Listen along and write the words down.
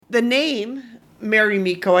The name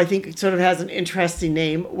Marimekko, I think, sort of has an interesting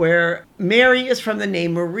name where Mary is from the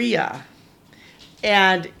name Maria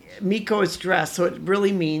and Miko is dress. So it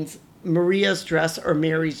really means Maria's dress or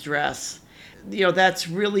Mary's dress. That's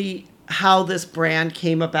really how this brand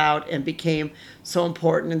came about and became so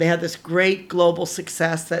important. And they had this great global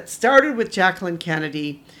success that started with Jacqueline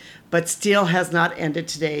Kennedy, but still has not ended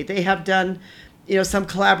today. They have done some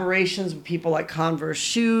collaborations with people like Converse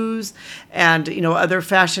shoes and, other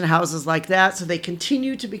fashion houses like that. So they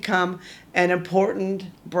continue to become an important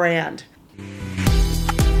brand.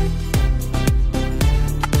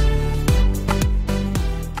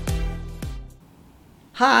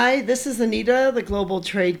 Hi, this is Anita, the Global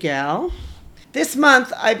Trade Gal. This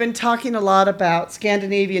month, I've been talking a lot about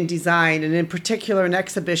Scandinavian design, and in particular, an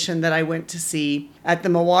exhibition that I went to see at the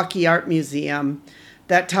Milwaukee Art Museum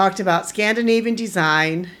that talked about Scandinavian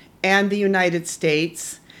design and the United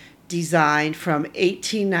States design from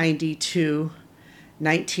 1890 to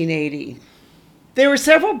 1980. There were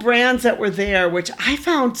several brands that were there, which I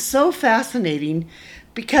found so fascinating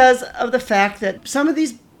because of the fact that some of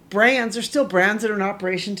these brands are still brands that are in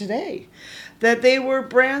operation today. That they were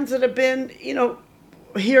brands that have been,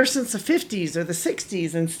 here since the 50s or the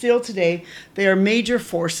 60s, and still today they are major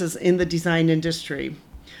forces in the design industry.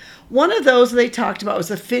 One of those they talked about was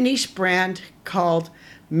a Finnish brand called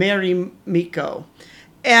Marimekko.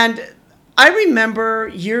 And I remember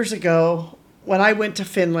years ago when I went to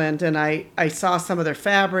Finland and I saw some of their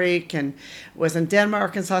fabric and was in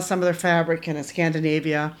Denmark and saw some of their fabric and in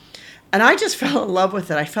Scandinavia. And I just fell in love with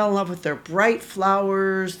it. I fell in love with their bright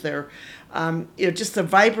flowers, their, just the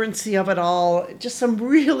vibrancy of it all, just some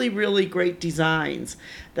really, really great designs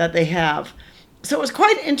that they have. So it was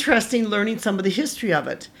quite interesting learning some of the history of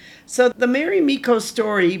it. So the Marimekko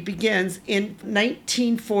story begins in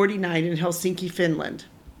 1949 in Helsinki, Finland,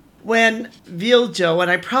 when Viljo, and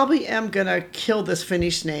I probably am going to kill this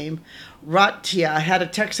Finnish name, Rattia, had a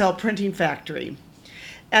textile printing factory.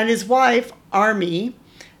 And his wife, Armi,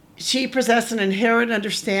 she possessed an inherent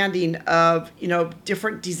understanding of,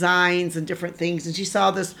 different designs and different things. And she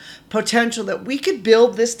saw this potential that we could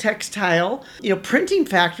build this textile, printing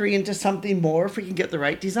factory into something more if we can get the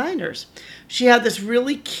right designers. She had this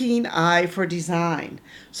really keen eye for design.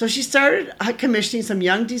 So she started commissioning some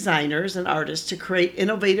young designers and artists to create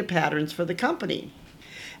innovative patterns for the company.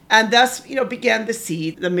 And thus, began to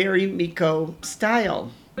see the Marimekko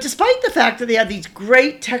style. Despite the fact that they had these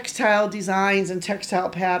great textile designs and textile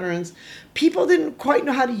patterns, people didn't quite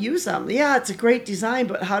know how to use them. Yeah, it's a great design,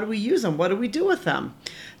 but how do we use them? What do we do with them?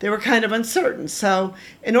 They were kind of uncertain. So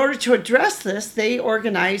in order to address this, they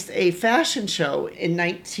organized a fashion show in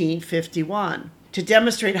 1951 to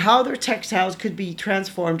demonstrate how their textiles could be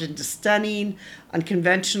transformed into stunning,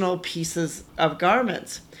 unconventional pieces of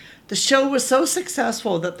garments. The show was so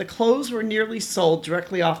successful that the clothes were nearly sold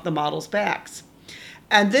directly off the models' backs.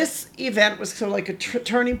 And this event was sort of like a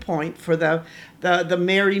turning point for the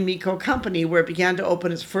Marimekko company, where it began to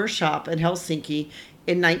open its first shop in Helsinki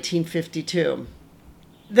in 1952.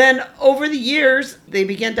 Then over the years, they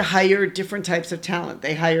began to hire different types of talent.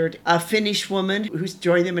 They hired a Finnish woman who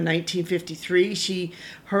joined them in 1953.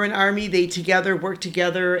 Her and Armi, they worked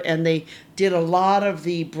together, and they did a lot of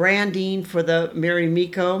the branding for the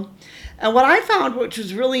Marimekko. And what I found, which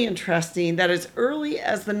was really interesting, that as early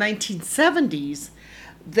as the 1970s,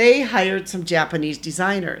 they hired some Japanese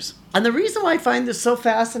designers. And the reason why I find this so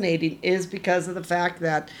fascinating is because of the fact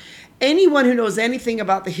that anyone who knows anything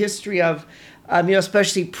about the history of,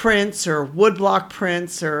 especially prints or woodblock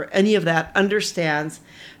prints or any of that, understands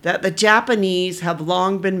that the Japanese have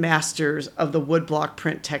long been masters of the woodblock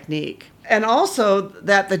print technique. And also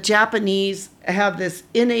that the Japanese have this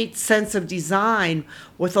innate sense of design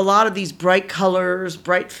with a lot of these bright colors,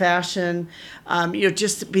 bright fashion,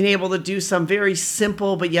 just being able to do some very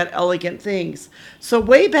simple but yet elegant things. So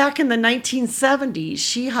way back in the 1970s,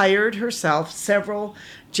 she hired herself several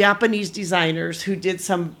Japanese designers who did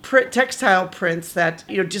some textile prints that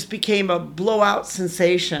just became a blowout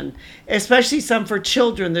sensation, especially some for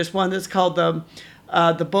children. There's one that's called the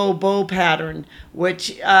bow pattern,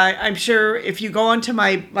 which I'm sure if you go onto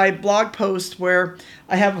my blog post where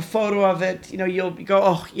I have a photo of it, you'll go,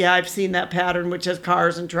 oh yeah, I've seen that pattern, which has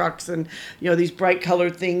cars and trucks and these bright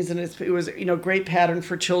colored things, and it was great pattern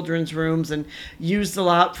for children's rooms and used a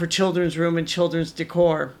lot for children's room and children's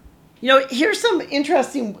decor. Here's some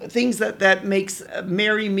interesting things that makes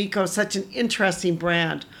Marimekko such an interesting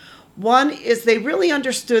brand. One is they really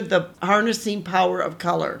understood the harnessing power of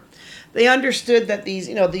color. They understood that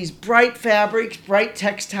these bright fabrics, bright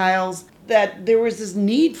textiles, that there was this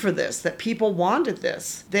need for this, that people wanted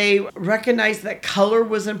this. They recognized that color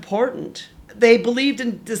was important. they believed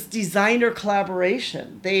in this designer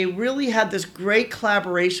collaboration. They really had this great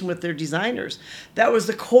collaboration with their designers. That was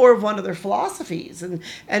the core of one of their philosophies. And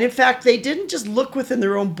in fact, they didn't just look within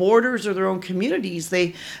their own borders or their own communities.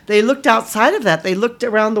 They looked outside of that. They looked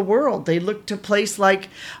around the world. They looked to a place like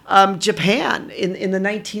Japan in the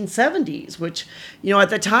 1970s, which, at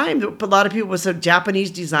the time, a lot of people would say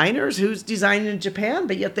Japanese designers, who's designing in Japan?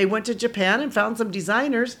 But yet they went to Japan and found some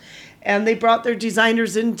designers, and they brought their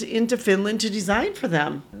designers into Finland to design for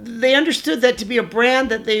them. They understood that to be a brand,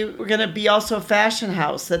 that they were going to be also a fashion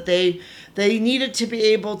house, that they needed to be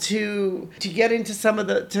able to get into some of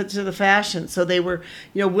the fashion. So they were,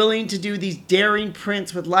 willing to do these daring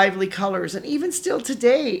prints with lively colors. And even still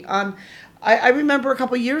today, I remember a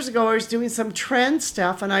couple of years ago, I was doing some trend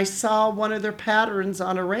stuff, and I saw one of their patterns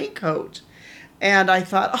on a raincoat. And I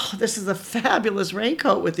thought, oh, this is a fabulous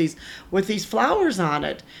raincoat with these flowers on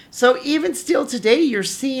it. So even still today, you're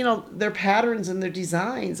seeing their patterns and their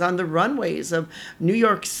designs on the runways of New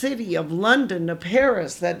York City, of London, of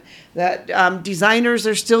Paris, that designers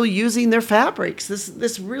are still using their fabrics.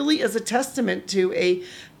 This really is a testament to a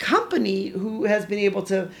company who has been able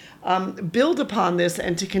to build upon this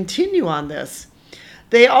and to continue on this.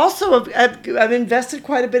 They also have invested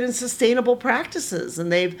quite a bit in sustainable practices,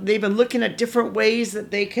 and they've been looking at different ways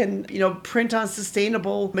that they can, print on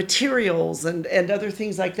sustainable materials and other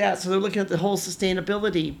things like that. So they're looking at the whole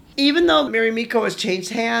sustainability. Even though Marimekko has changed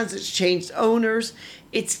hands, it's changed owners,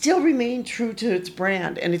 it still remained true to its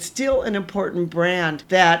brand, and it's still an important brand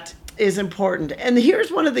that is important. And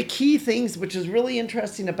here's one of the key things which is really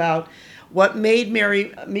interesting about what made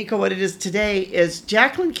Marimekko what it is today is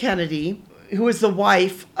Jacqueline Kennedy, who was the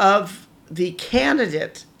wife of the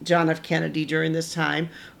candidate, John F. Kennedy, during this time,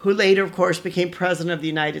 who later, of course, became president of the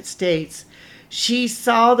United States. She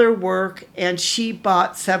saw their work, and she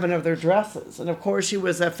bought 7 of their dresses. And, of course, she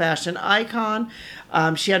was a fashion icon.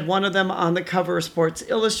 She had one of them on the cover of Sports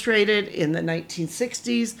Illustrated in the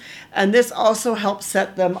 1960s. And this also helped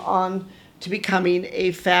set them on to becoming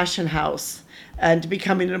a fashion house and to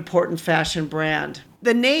becoming an important fashion brand.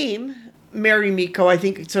 The name Marimekko, I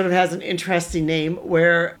think, sort of has an interesting name,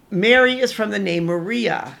 where Mary is from the name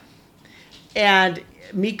Maria, and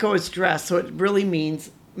Mikko is dress, so it really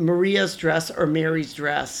means Maria's dress or Mary's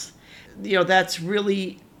dress. That's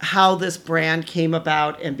really how this brand came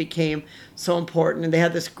about and became so important. And they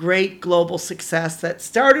had this great global success that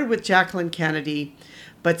started with Jacqueline Kennedy,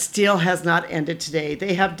 but still has not ended today.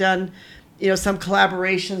 They have done some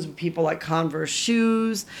collaborations with people like Converse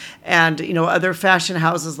shoes and, other fashion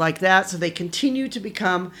houses like that. So they continue to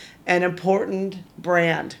become an important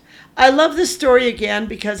brand. I love this story again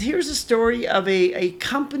because here's a story of a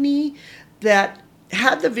company that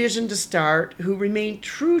had the vision to start, who remained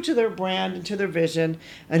true to their brand and to their vision,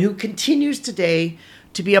 and who continues today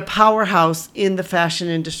to be a powerhouse in the fashion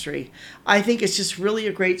industry. I think it's just really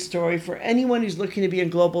a great story for anyone who's looking to be in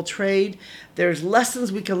global trade. There's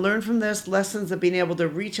lessons we can learn from this, lessons of being able to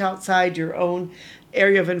reach outside your own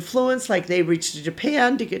area of influence, like they reached to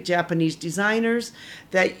Japan to get Japanese designers,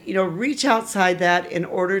 that, reach outside that in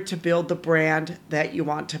order to build the brand that you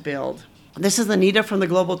want to build. This is Anita from the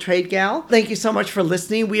Global Trade Gal. Thank you so much for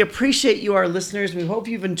listening. We appreciate you, our listeners. We hope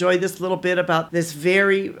you've enjoyed this little bit about this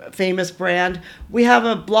very famous brand. We have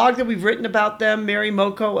a blog that we've written about them,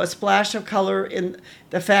 Marimekko, A Splash of Color in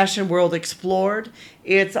the Fashion World Explored.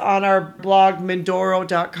 It's on our blog,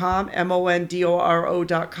 Mondoro.com,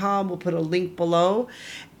 Mondoro.com. We'll put a link below.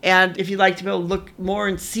 And if you'd like to be able to look more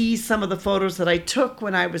and see some of the photos that I took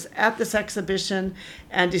when I was at this exhibition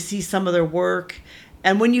and to see some of their work.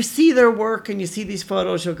 And when you see their work and you see these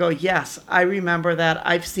photos, you'll go, yes, I remember that.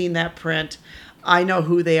 I've seen that print. I know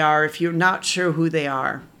who they are if you're not sure who they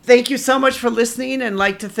are. Thank you so much for listening, and I'd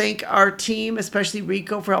like to thank our team, especially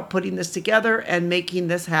Rico, for help putting this together and making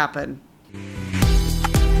this happen.